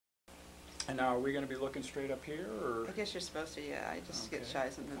And now, are we going to be looking straight up here, or? I guess you're supposed to, yeah. I just get Okay. shy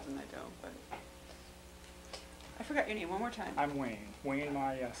sometimes and I don't, but... I forgot your name one more time. I'm Wayne. Wayne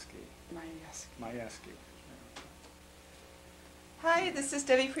Majewski. Majewski. Majewski. Hi, this is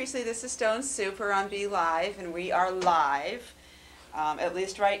Debbie Priestly. This is Stone Soup. We're on Be Live, and we are live, at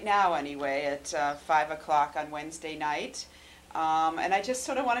least right now anyway, at 5 o'clock on Wednesday night. And I just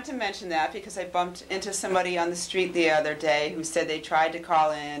sort of wanted to mention that because I bumped into somebody on the street the other day who said they tried to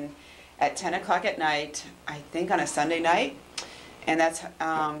call in at 10 o'clock at night, I think on a Sunday night. And that's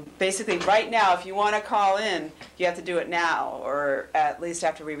basically right now, if you want to call in, you have to do it now, or at least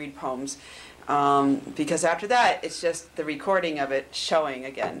after we read poems. Because after that, it's just the recording of it showing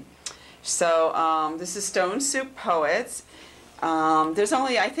again. So this is Stone Soup Poets. There's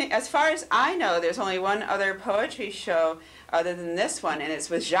only, I think, as far as I know, there's only one other poetry show other than this one, and it's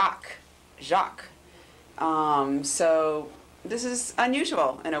with Jacques. So this is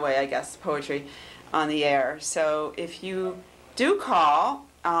unusual in a way, I guess, poetry on the air. So if you do call,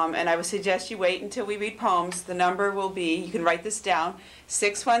 and I would suggest you wait until we read poems, the number will be, you can write this down,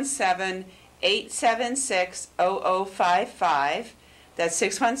 617-876-0055. That's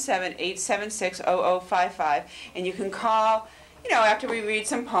 617-876-0055. And you can call, you know, after we read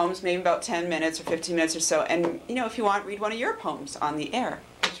some poems, maybe about 10 minutes or 15 minutes or so, and, you know, if you want, read one of your poems on the air,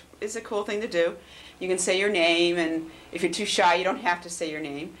 which is a cool thing to do. You can say your name, and if you're too shy, you don't have to say your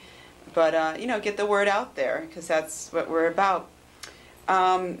name. But, you know, get the word out there, because that's what we're about.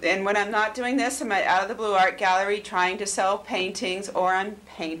 And when I'm not doing this, I'm at Out of the Blue Art Gallery trying to sell paintings, or I'm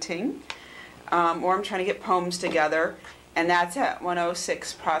painting, or I'm trying to get poems together, and that's at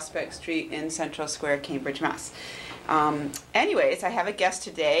 106 Prospect Street in Central Square, Cambridge, Mass. Anyways, I have a guest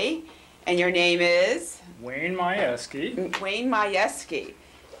today, and your name is? Wayne Majewski. Wayne Majewski.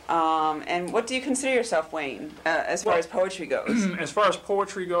 And what do you consider yourself, Wayne, as far as poetry goes? As far as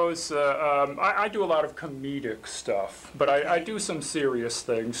poetry goes, I do a lot of comedic stuff, but I do some serious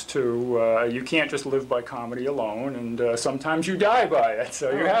things too. You can't just live by comedy alone, and sometimes you die by it, so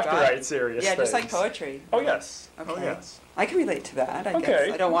you have to write serious things. Yeah, just like poetry. Oh, yes. Okay. Oh, yes. I can relate to that, I Okay.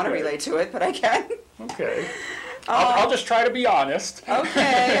 guess. I don't want to Okay. relate to it, but I can. Okay. I'll just try to be honest.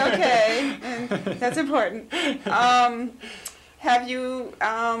 Okay. And that's important. Have you,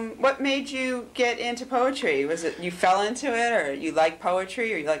 what made you get into poetry? Was it you fell into it, or you like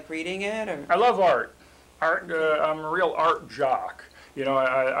poetry, or you like reading it? Or? I love art. I'm a real art jock. You know,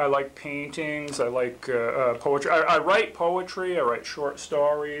 I like paintings, I like poetry. I write poetry, I write short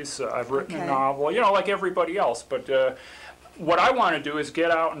stories, I've written a novel, you know, like everybody else. But what I want to do is get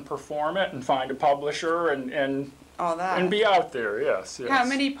out and perform it and find a publisher and all that. And be out there, yes, yes. How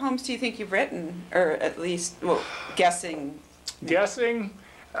many poems do you think you've written? Or at least, well, guessing. Guessing?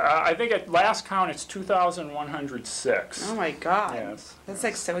 I think at last count it's 2,106. Oh my God. Yes. That's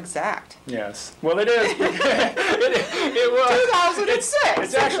like so exact. Yes. Well, it is. it was. 2006.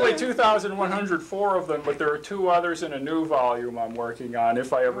 It's actually 2,104 of them, but there are two others in a new volume I'm working on.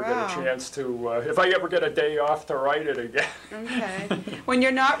 If I ever get a chance to, if I ever get a day off to write it again. Okay. When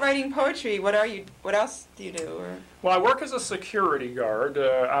you're not writing poetry, what else do you do? Or? Well, I work as a security guard.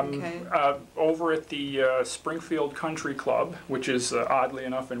 I'm over at the Springfield Country Club, which is oddly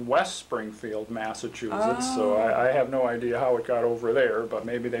enough in West Springfield, Massachusetts. Oh. So I have no idea how it got over there, but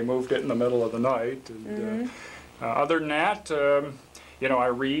maybe they moved it in the middle of the night. And, other than that, you know, I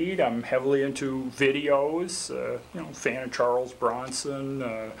read. I'm heavily into videos. You know, fan of Charles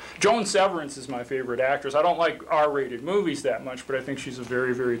Bronson. Joan Severance is my favorite actress. I don't like R-rated movies that much, but I think she's a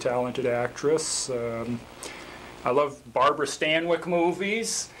very, very talented actress. I love Barbara Stanwyck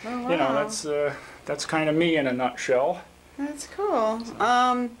movies. Oh, wow. You know, that's kind of me in a nutshell. That's cool.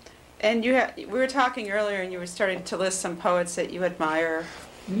 And we were talking earlier, and you were starting to list some poets that you admire.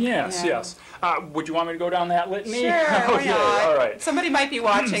 Yes, yes. Would you want me to go down that litany? Sure, why not? All right. Somebody might be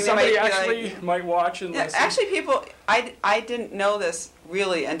watching. Somebody actually might watch and listen. Actually, people, I didn't know this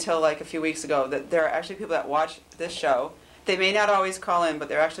really until like a few weeks ago, that there are actually people that watch this show. They may not always call in, but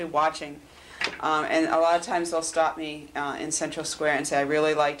they're actually watching. And a lot of times they'll stop me in Central Square and say, I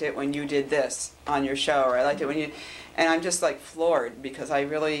really liked it when you did this on your show, or I liked it when you... And I'm just like floored, because I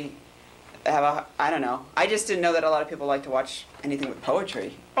really have I don't know. I just didn't know that a lot of people like to watch anything with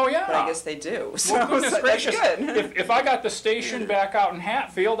poetry. Oh, yeah. But I guess they do. So well, goodness gracious. That's good. If I got the station back out in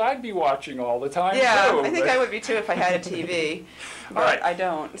Hatfield, I'd be watching all the time, yeah, too. I think I would be, too, if I had a TV. But right. I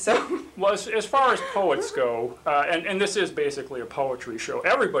don't. So. Well, as far as poets go, and this is basically a poetry show,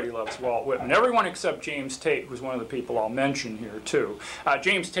 everybody loves Walt Whitman. Everyone except James Tate, who's one of the people I'll mention here, too.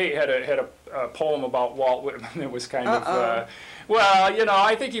 James Tate had a poem about Walt Whitman that was kind of... Well, you know,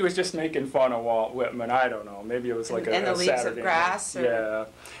 I think he was just making fun of Walt Whitman. I don't know. Maybe it was like and a the Leaves Saturday of Grass. night. Yeah.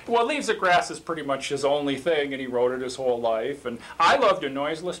 Well, Leaves of Grass is pretty much his only thing, and he wrote it his whole life. And I loved A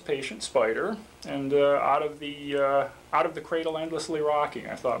Noiseless Patient Spider and Out of the Cradle Endlessly Rocking.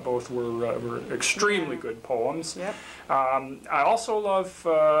 I thought both were extremely good poems. Yep. I also love,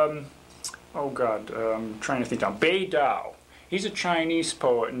 I'm trying to think now, Bei Dao. He's a Chinese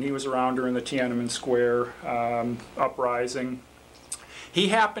poet, and he was around during the Tiananmen Square uprising. He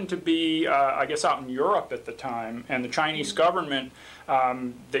happened to be, I guess, out in Europe at the time, and the Chinese government,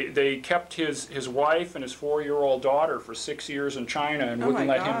 they kept his wife and his 4-year-old daughter for 6 years in China and wouldn't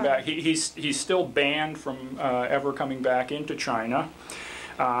let him back. He's still banned from ever coming back into China.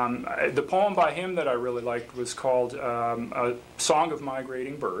 The poem by him that I really liked was called A Song of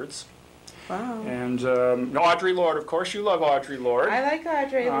Migrating Birds. Wow. And Audre Lorde, of course. You love Audre Lorde. I like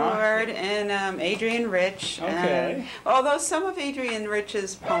Audre Lorde and Adrienne Rich. Okay. Although some of Adrienne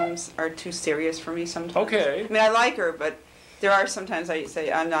Rich's poems are too serious for me sometimes. Okay. I mean, I like her, but there are sometimes I say,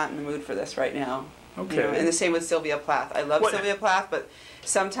 I'm not in the mood for this right now. Okay. You know, and the same with Sylvia Plath. I love Sylvia Plath, but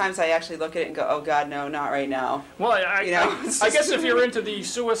sometimes I actually look at it and go, oh, God, no, not right now. Well, I guess if you're into the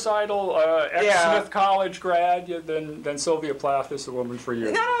suicidal ex-Smith College grad, then Sylvia Plath is the woman for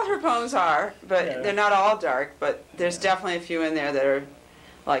you. Not all her poems are, but they're not all dark, but there's definitely a few in there that are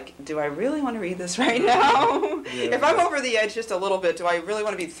like, do I really want to read this right now? Yeah. If I'm over the edge just a little bit, do I really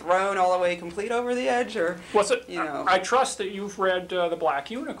want to be thrown all the way complete over the edge? Or, I trust that you've read The Black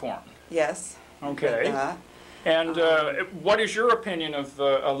Unicorn. Yes. Okay. And what is your opinion of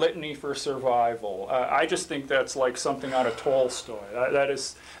A Litany for Survival? I just think that's like something out of Tolstoy.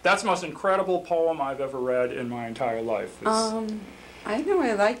 That's the most incredible poem I've ever read in my entire life. I know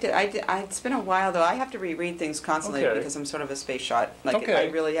I liked it. It's been a while though. I have to reread things constantly because I'm sort of a space shot. Like I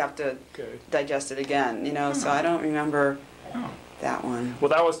really have to digest it again. You know, so I don't remember that one. Well,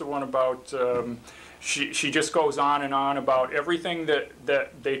 that was the one about. She just goes on and on about everything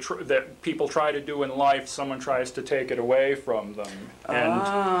that people try to do in life. Someone tries to take it away from them,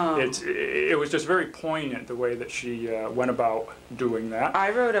 and it was just very poignant the way that she went about doing that.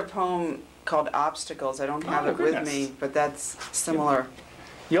 I wrote a poem called Obstacles. I don't have it with me, but that's similar.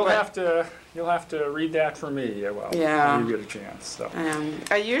 You'll have to read that for me. When you get a chance. So.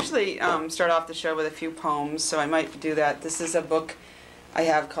 I usually start off the show with a few poems, so I might do that. This is a book I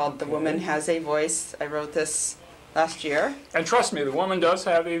have called The Woman Has a Voice. I wrote this last year. And trust me, the woman does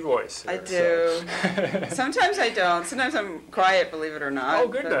have a voice. Here, I do. So. Sometimes I don't. Sometimes I'm quiet, believe it or not. Oh,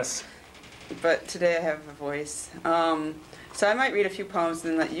 goodness. But today I have a voice. So I might read a few poems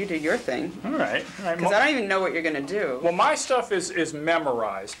and then let you do your thing. All right. Because I don't even know what you're going to do. Well, my stuff is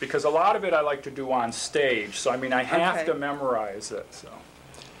memorized because a lot of it I like to do on stage. So, I mean, I have to memorize it. So.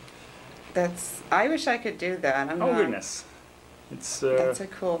 I wish I could do that. Goodness. That's a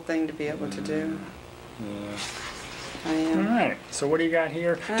cool thing to be able to do. Yeah. I am. All right. So what do you got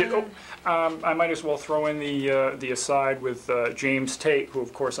here? I might as well throw in the aside with James Tate, who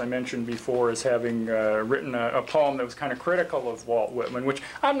of course I mentioned before as having written a poem that was kind of critical of Walt Whitman, which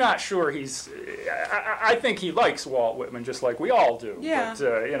I'm not sure I think he likes Walt Whitman just like we all do. Yeah.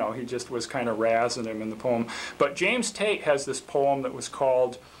 But he just was kind of razzing him in the poem. But James Tate has this poem that was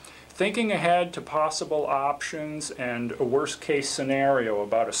called Thinking Ahead to Possible Options and a Worst Case Scenario,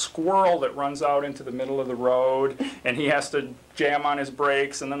 about a squirrel that runs out into the middle of the road and he has to jam on his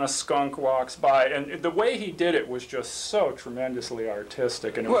brakes and then a skunk walks by. And the way he did it was just so tremendously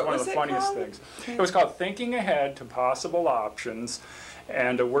artistic, and it was one of the funniest things. It was called Thinking Ahead to Possible Options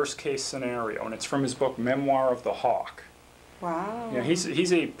and a Worst Case Scenario, and it's from his book Memoir of the Hawk. Wow. Yeah,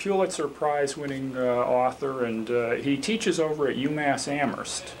 he's a Pulitzer Prize winning author, and he teaches over at UMass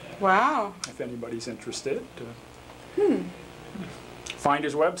Amherst. Wow. If anybody's interested. Find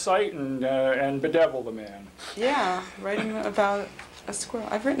his website and bedevil the man. Yeah, writing about a squirrel.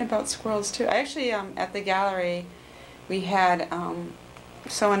 I've written about squirrels too. I actually, at the gallery, we had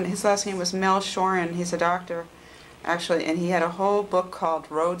someone, his last name was Mel Shorin, he's a doctor, actually, and he had a whole book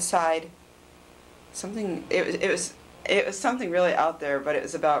called Roadside, something, it was something really out there, but it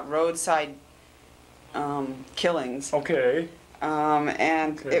was about roadside killings. Okay.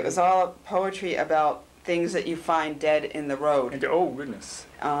 It was all poetry about things that you find dead in the road. Oh, goodness.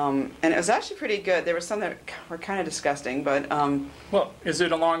 And it was actually pretty good. There were some that were kind of disgusting, but... well, is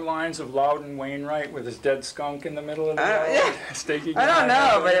it along lines of Loudon Wainwright with his dead skunk in the middle of the road? Yeah. I don't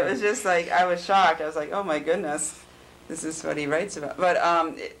know, but it was just like, I was shocked. I was like, oh my goodness, this is what he writes about. But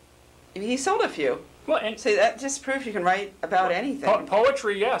he sold a few. Well, and So that just proves you can write about anything.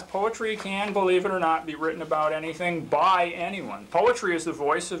 Poetry, yes. Poetry can, believe it or not, be written about anything by anyone. Poetry is the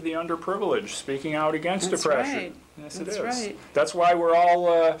voice of the underprivileged speaking out against oppression. Right. Yes, That's it is. right. That's why we're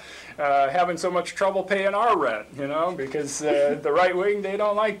all having so much trouble paying our rent, you know, because the right wing, they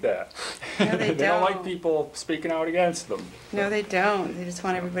don't like that. No, they don't like don't. people speaking out against them. No, they don't. They just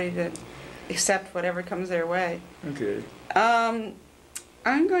want everybody to accept whatever comes their way. Okay.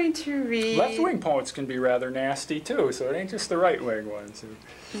 I'm going to read... Left-wing poets can be rather nasty, too, so it ain't just the right-wing ones.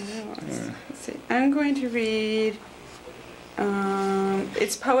 No, let's see. I'm going to read...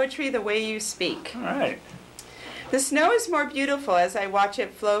 it's poetry the way you speak. All right. The snow is more beautiful as I watch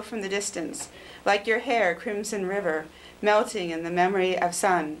it flow from the distance, like your hair, crimson river, melting in the memory of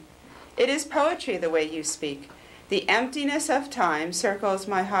sun. It is poetry the way you speak. The emptiness of time circles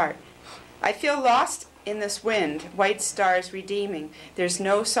my heart. I feel lost in this wind, white stars redeeming. There's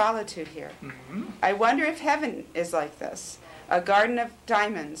no solitude here. Mm-hmm. I wonder if heaven is like this, a garden of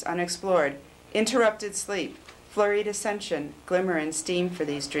diamonds unexplored, interrupted sleep, flurried ascension, glimmer and steam for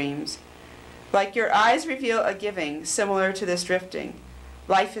these dreams. Like your eyes reveal a giving similar to this drifting.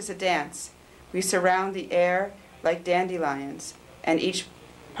 Life is a dance. We surround the air like dandelions, and each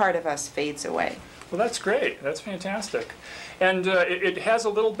part of us fades away. Well, that's great. That's fantastic. And it has a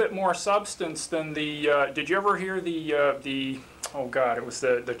little bit more substance than the, did you ever hear the oh God, it was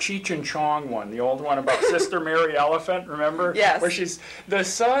the Cheech and Chong one, the old one about Sister Mary Elephant, remember? Yes. Where she's, the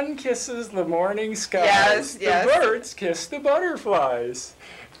sun kisses the morning skies, Yes, the yes. birds kiss the butterflies.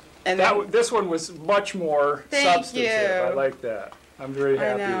 And This one was much more Thank substantive. you. I like that. I'm very I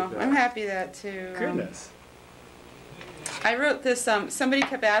happy know. with that. I'm happy that too. Goodness. I wrote this, somebody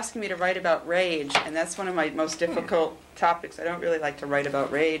kept asking me to write about rage, and that's one of my most difficult topics. I don't really like to write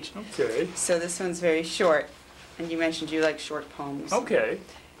about rage. Okay. So this one's very short, and you mentioned you like short poems. Okay.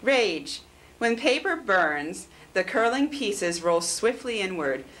 Rage. When paper burns, the curling pieces roll swiftly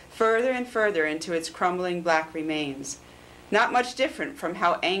inward, further and further into its crumbling black remains. Not much different from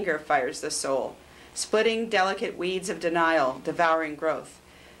how anger fires the soul, splitting delicate weeds of denial, devouring growth.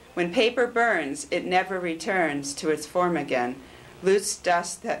 When paper burns, it never returns to its form again, loose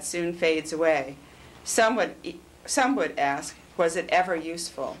dust that soon fades away. Some would ask, was it ever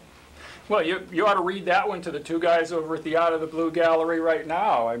useful? Well, you ought to read that one to the two guys over at the Out of the Blue Gallery right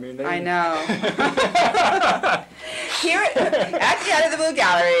now. I mean, I know. Here at the Out of the Blue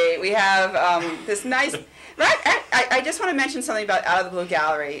Gallery, we have this nice... I just want to mention something about Out of the Blue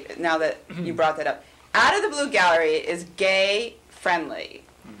Gallery, now that you brought that up. Out of the Blue Gallery is gay-friendly.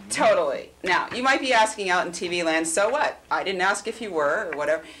 Totally. Now, you might be asking out in TV land, so what? I didn't ask if you were or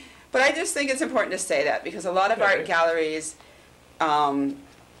whatever. But I just think it's important to say that because a lot of art galleries,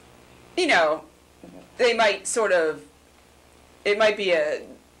 you know, they might sort of, it might be a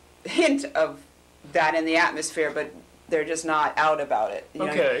hint of that in the atmosphere, but they're just not out about it. You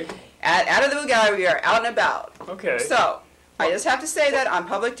know? Out of the Blue Gallery, we are out and about. Okay. So, I just have to say that on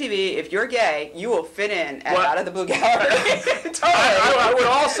public TV, if you're gay, you will fit in at Out of the Blue Gallery. Totally. I would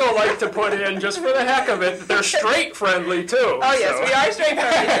also like to put in, just for the heck of it, that they're straight friendly too. Oh yes, we are straight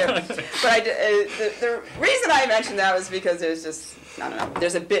friendly too. But the reason I mentioned that was because there's just, I don't know,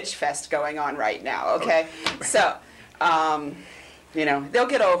 there's a bitch fest going on right now, okay? So, you know, they'll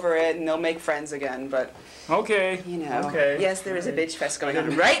get over it and they'll make friends again, but... Okay. You know, okay. Yes, there is a bitch fest going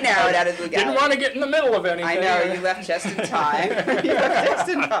on right now at Out of the Blue Gallery. Didn't want to get in the middle of anything. I know, you left just in time. You left just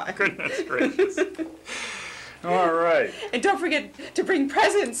in time. Goodness gracious. All right. And don't forget to bring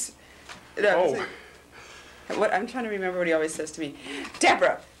presents. Oh. What I'm trying to remember what he always says to me.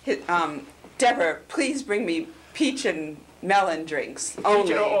 Deborah, please bring me peach and melon drinks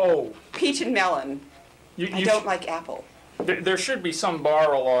only. Oh. Peach and melon. I don't like apple. There should be some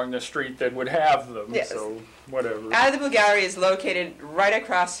bar along the street that would have them, yes. So whatever. Out of the Blue Gallery is located right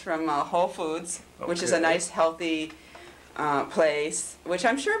across from Whole Foods, which is a nice, healthy place, which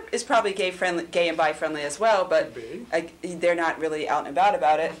I'm sure is probably gay and bi friendly as well, but they're not really out and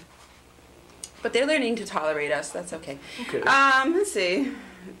about it. But they're learning to tolerate us. That's okay. Okay. Let's see.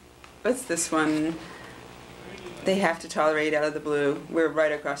 What's this one? They have to tolerate Out of the Blue. We're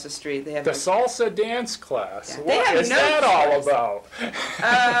right across the street. They have the salsa dance class. Yeah. What is that all about?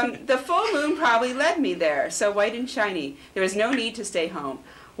 The full moon probably led me there, so white and shiny. There was no need to stay home.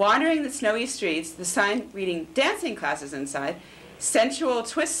 Wandering the snowy streets, the sign reading dancing classes inside, sensual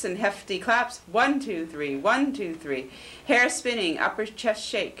twists and hefty claps, 1, 2, 3, 1, 2, 3, hair spinning, upper chest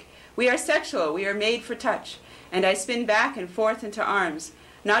shake. We are sexual, we are made for touch, and I spin back and forth into arms,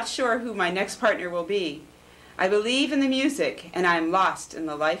 not sure who my next partner will be. I believe in the music, and I am lost in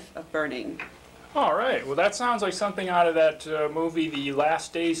the life of burning. All right. Well, that sounds like something out of that movie, The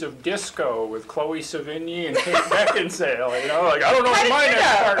Last Days of Disco, with Chloe Sevigny and Kate Beckinsale. You know, like I don't know what my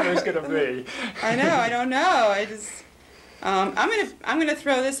next partner's going to be. I know. I don't know. I just. I'm gonna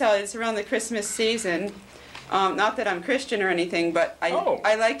throw this out. It's around the Christmas season. Not that I'm Christian or anything, but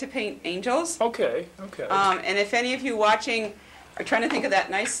I like to paint angels. Okay. Okay. And if any of you watching are trying to think of that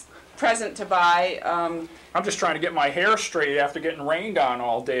nice present to buy. I'm just trying to get my hair straight after getting rained on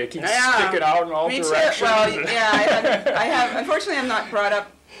all day. It keeps sticking out in all directions. Too. Well, yeah, I have. Unfortunately, I'm not brought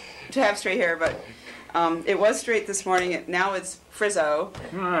up to have straight hair, but it was straight this morning. Now it's frizzo.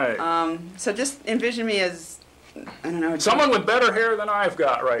 Right. So just envision me as, I don't know. Someone with better hair than I've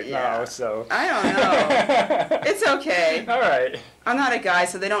got right now, so. I don't know. It's okay. All right. I'm not a guy,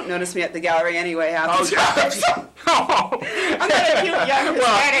 so they don't notice me at the gallery anyway half the time. Oh. I'm not a cute young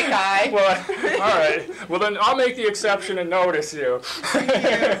Hispanic guy. Well, all right. Well, then I'll make the exception and notice you.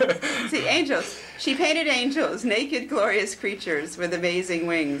 See, angels. She painted angels, naked, glorious creatures with amazing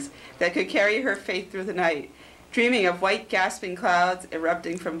wings that could carry her faith through the night, dreaming of white gasping clouds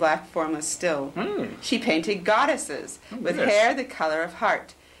erupting from black formless still. She painted goddesses with hair the color of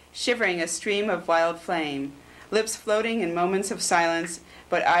heart, shivering a stream of wild flame, lips floating in moments of silence,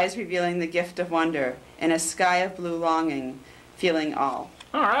 but eyes revealing the gift of wonder, in a sky of blue longing, feeling all.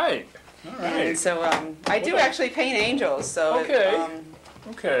 All right. All right. And so I do actually paint angels, so okay.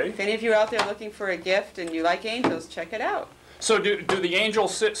 if any of you are out there looking for a gift and you like angels, check it out. So do the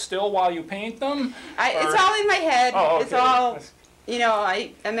angels sit still while you paint them? It's all in my head. Oh, okay. It's all, you know,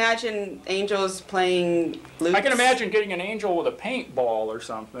 I imagine angels playing lutes. I can imagine getting an angel with a paintball or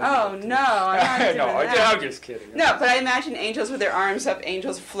something. Oh, no, I'm not doing that. I'm just kidding. No, but I imagine angels with their arms up,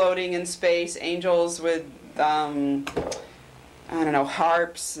 angels floating in space, angels with, I don't know,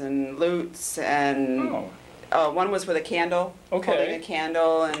 harps and lutes and... one was with a candle, holding a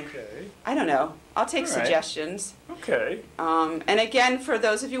candle, and I don't know. I'll take suggestions. Okay. And again, for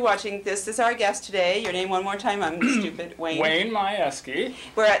those of you watching, this is our guest today. Your name one more time. I'm stupid. Wayne. Wayne Majewski.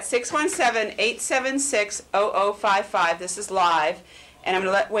 We're at 617-876-0055. This is live. And I'm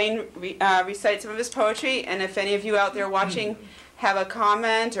going to let Wayne recite some of his poetry. And if any of you out there watching have a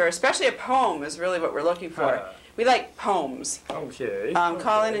comment, or especially a poem is really what we're looking for. We like poems. Okay.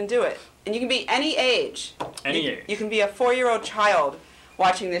 Call in and do it. And you can be any age. Any age. You can be a 4-year-old child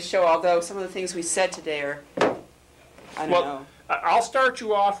watching this show, although some of the things we said today are, I don't know. I'll start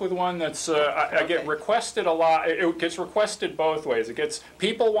you off with one that's, I get requested a lot. It gets requested both ways. It gets,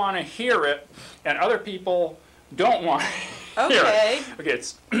 people want to hear it, and other people don't want to hear it. Okay,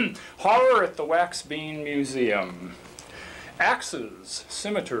 it's Horror at the Wax Bean Museum. Axes,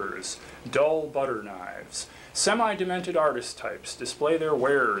 scimitars, dull butter knives. Semi-demented artist types display their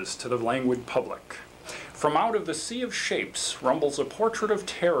wares to the languid public. From out of the sea of shapes rumbles a portrait of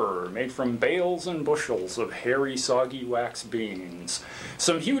terror made from bales and bushels of hairy, soggy wax beans.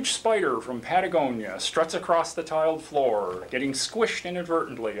 Some huge spider from Patagonia struts across the tiled floor, getting squished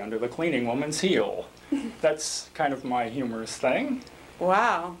inadvertently under the cleaning woman's heel. That's kind of my humorous thing.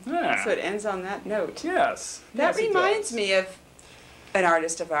 Wow. Yeah. So it ends on that note. Yes. That yes, reminds me of an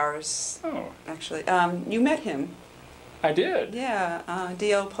artist of ours. Oh. Actually, you met him. I did. Yeah,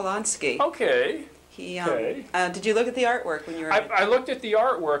 D.L. Polonsky. Okay. He. Did you look at the artwork when you were? I looked at the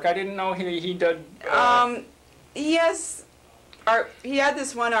artwork. I didn't know he did. He has art. He had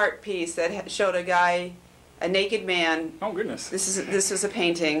this one art piece that showed a guy, a naked man. Oh goodness. This is a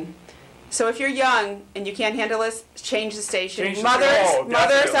painting. So if you're young and you can't handle this, change the station. Change the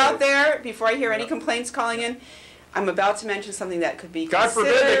mothers out there, before I hear any complaints calling in, I'm about to mention something that could be God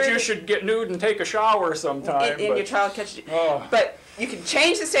forbid that you should get nude and take a shower sometime. And your child catches you. Oh. But you can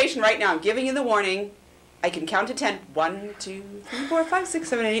change the station right now. I'm giving you the warning. I can count to 10. 1, 2, 3, 4, 5, 6,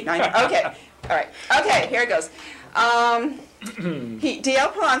 7, 8, 9. Okay. All right. Okay, here it goes.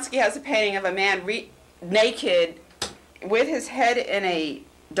 D.L. Polonsky has a painting of a man naked with his head in a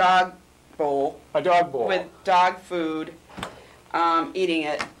dog bowl. A dog bowl. With dog food. Eating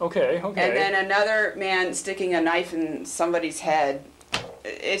it. Okay. And then another man sticking a knife in somebody's head.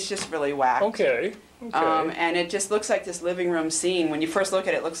 It's just really whacked. Okay. And it just looks like this living room scene. When you first look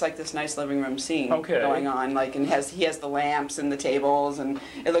at it, it looks like this nice living room scene going on. Like, and he has the lamps and the tables, and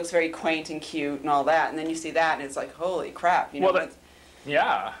it looks very quaint and cute and all that. And then you see that, and it's like, holy crap! You know. Well,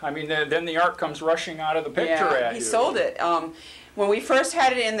 yeah. I mean, then the art comes rushing out of the picture at you. He sold it. When we first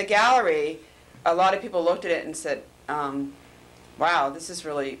had it in the gallery, a lot of people looked at it and said, wow, this is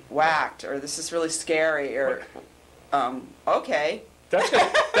really whacked, or this is really scary, or, okay.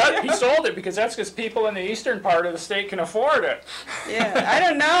 He sold it because that's because people in the eastern part of the state can afford it. Yeah, I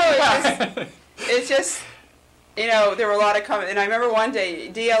don't know. It's just, you know, there were a lot of comments, and I remember one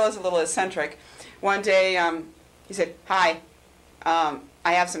day, DL is a little eccentric, one day he said, "Hi, I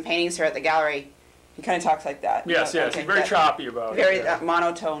have some paintings here at the gallery." He kind of talks like that. Yes, yes. He's very choppy about it. Very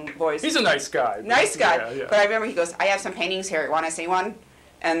monotone voice. He's a nice guy. Nice guy. Yeah, yeah. But I remember he goes, "I have some paintings here. Want to see one?"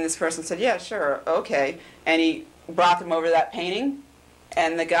 And this person said, "Yeah, sure, okay." And he brought them over to that painting.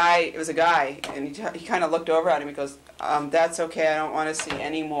 And the guy, it was a guy, and he kind of looked over at him. He goes, "That's okay. I don't want to see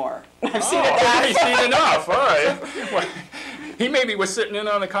any more." I've seen it. He's seen enough. All right. Well, he maybe was sitting in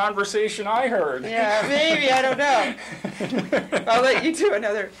on the conversation I heard. Yeah, maybe. I don't know. I'll let you do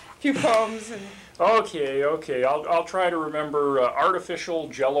another few poems. Okay, okay. I'll try to remember artificial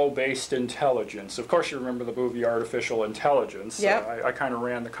jello-based intelligence. Of course, you remember the movie Artificial Intelligence. Yep. I kind of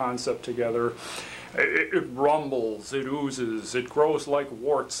ran the concept together. It rumbles, it oozes, it grows like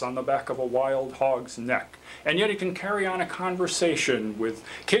warts on the back of a wild hog's neck. And yet it can carry on a conversation with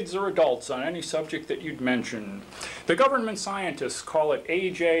kids or adults on any subject that you'd mention. The government scientists call it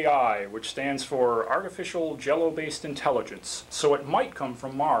AJI, which stands for Artificial Jello-Based Intelligence, so it might come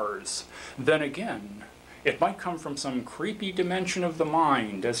from Mars. Then again, it might come from some creepy dimension of the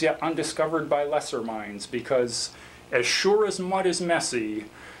mind, as yet undiscovered by lesser minds, because as sure as mud is messy,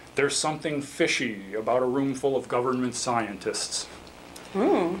 there's something fishy about a room full of government scientists.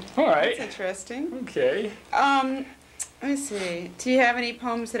 Ooh, all right. That's interesting. Okay. Let me see. Do you have any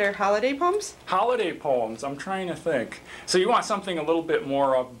poems that are holiday poems? Holiday poems. I'm trying to think. So you want something a little bit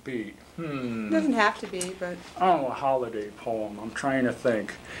more upbeat. It doesn't have to be, but... Oh, a holiday poem. I'm trying to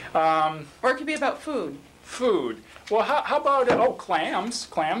think. Or it could be about food. Food. Well, how about, clams.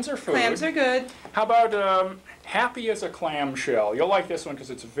 Clams are food. Clams are good. How about happy as a clamshell? You'll like this one because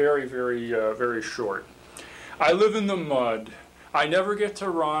it's very, very short. I live in the mud. I never get to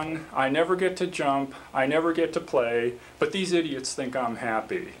run. I never get to jump. I never get to play. But these idiots think I'm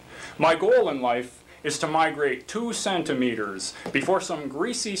happy. My goal in life is to migrate 2 centimeters before some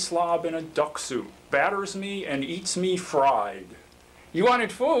greasy slob in a duck suit batters me and eats me fried. You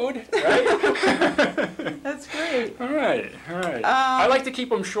wanted food, right? That's great. All right, all right. I like to keep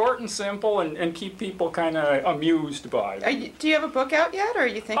them short and simple and keep people kind of amused by them. Do you have a book out yet, or are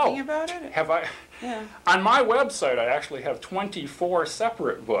you thinking about it? Have I? Yeah. On my website, I actually have 24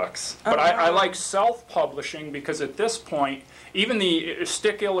 separate books. But I like self-publishing because at this point, even the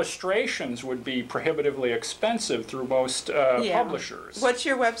stick illustrations would be prohibitively expensive through most publishers. What's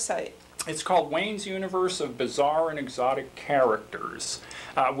your website? It's called Wayne's Universe of Bizarre and Exotic Characters.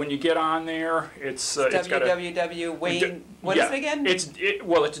 When you get on there, it's www. Wayne. What is it again? It's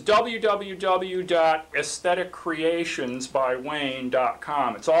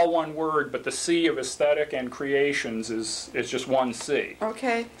www.aestheticreationsbywayne.com. It's all one word, but the C of aesthetic and creations is just one C.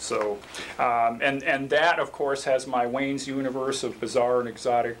 Okay. So, and that of course has my Wayne's Universe of Bizarre and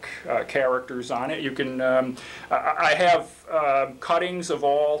Exotic characters on it. You can. I have cuttings of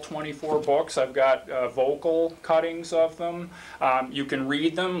all 24 books. I've got vocal cuttings of them. You can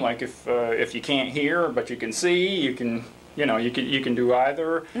read them, like if you can't hear but you can see, you can you can do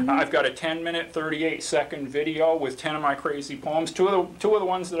either. I've got a 10-minute, 38-second video with 10 of my crazy poems. Two of the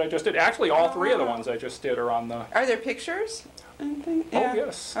ones that I just did. Actually, all 3 of the ones I just did are on the. Are there pictures? Yeah. Oh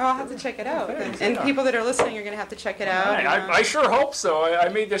yes. Oh, I'll have to check it out. Okay, and people that are listening are going to have to check it out. I sure hope so. I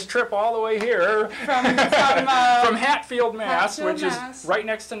made this trip all the way here from Hatfield, Mass, which is right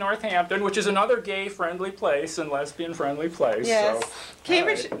next to Northampton, which is another gay-friendly place and lesbian-friendly place. Yes, so,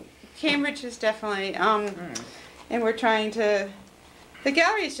 Cambridge is definitely. And we're trying to. The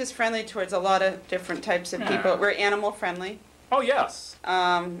gallery is just friendly towards a lot of different types of people. We're animal friendly. Oh yes.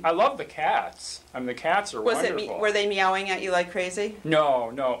 I love the cats. I mean, the cats are wonderful. Were they meowing at you like crazy? No,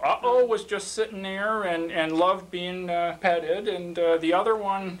 no. Was just sitting there and loved being petted, and the other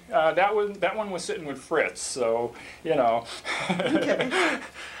one, that one was sitting with Fritz. So Okay.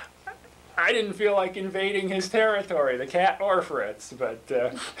 I didn't feel like invading his territory, the cat or Fritz, but...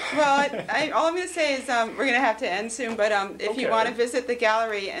 Well, all I'm going to say is we're going to have to end soon, but if you want to visit the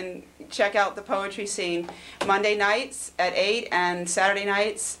gallery and check out the poetry scene, Monday nights at 8 and Saturday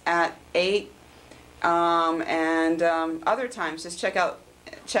nights at 8, and other times, just check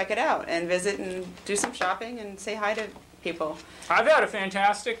it out and visit and do some shopping and say hi to people. I've had a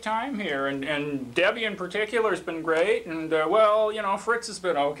fantastic time here, and Debbie in particular has been great, and Fritz has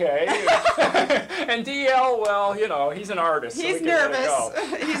been okay, and DL, well, he's an artist. He's so nervous.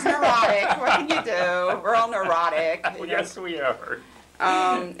 He's neurotic. What can you do? We're all neurotic. Well, yes, we are.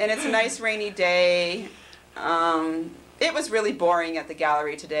 And it's a nice rainy day. It was really boring at the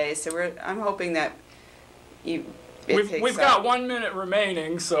gallery today, so I'm hoping that we've got 1 minute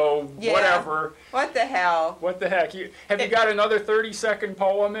remaining, so whatever. What the hell? What the heck? Have you got another 30-second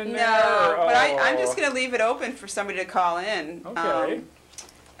poem in there? No, but I'm just going to leave it open for somebody to call in. Okay.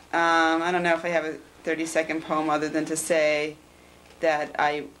 I don't know if I have a 30-second poem other than to say that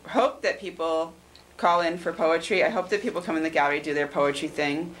I hope that people call in for poetry. I hope that people come in the gallery, do their poetry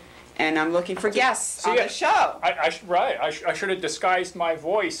thing. And I'm looking for guests on the show. I should have disguised my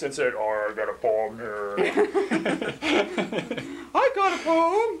voice and said, oh, I got a poem here. I got a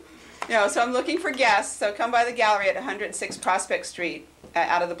poem. You know, so I'm looking for guests. So come by the gallery at 106 Prospect Street,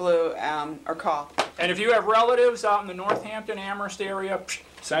 out of the blue, or call. And if you have relatives out in the Northampton, Amherst area,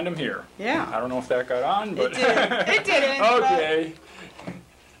 send them here. Yeah. I don't know if that got on, but... It didn't. It didn't. Okay.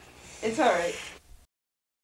 It's all right.